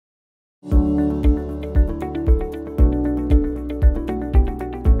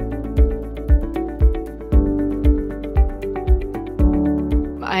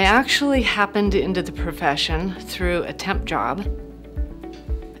actually happened into the profession through a temp job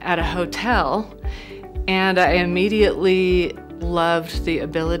at a hotel, and I immediately loved the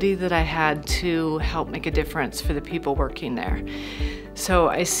ability that I had to help make a difference for the people working there. So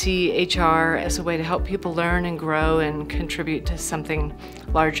I see HR as a way to help people learn and grow and contribute to something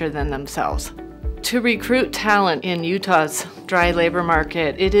larger than themselves. To recruit talent in Utah's dry labor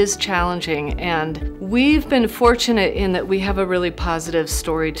market, it is challenging, and we've been fortunate in that we have a really positive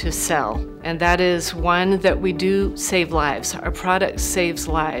story to sell, and that is one that we do save lives. Our product saves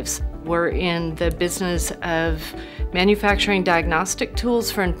lives. We're in the business of manufacturing diagnostic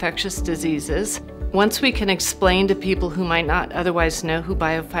tools for infectious diseases. Once we can explain to people who might not otherwise know who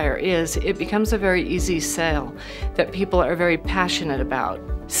BioFire is, it becomes a very easy sale that people are very passionate about.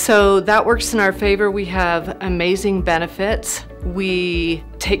 So that works in our favor. We have amazing benefits. We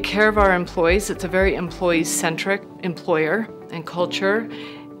take care of our employees. It's a very employee-centric employer and culture.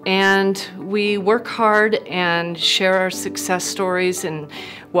 And we work hard and share our success stories and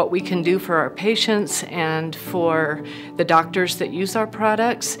what we can do for our patients and for the doctors that use our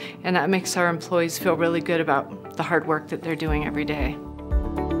products. And that makes our employees feel really good about the hard work that they're doing every day.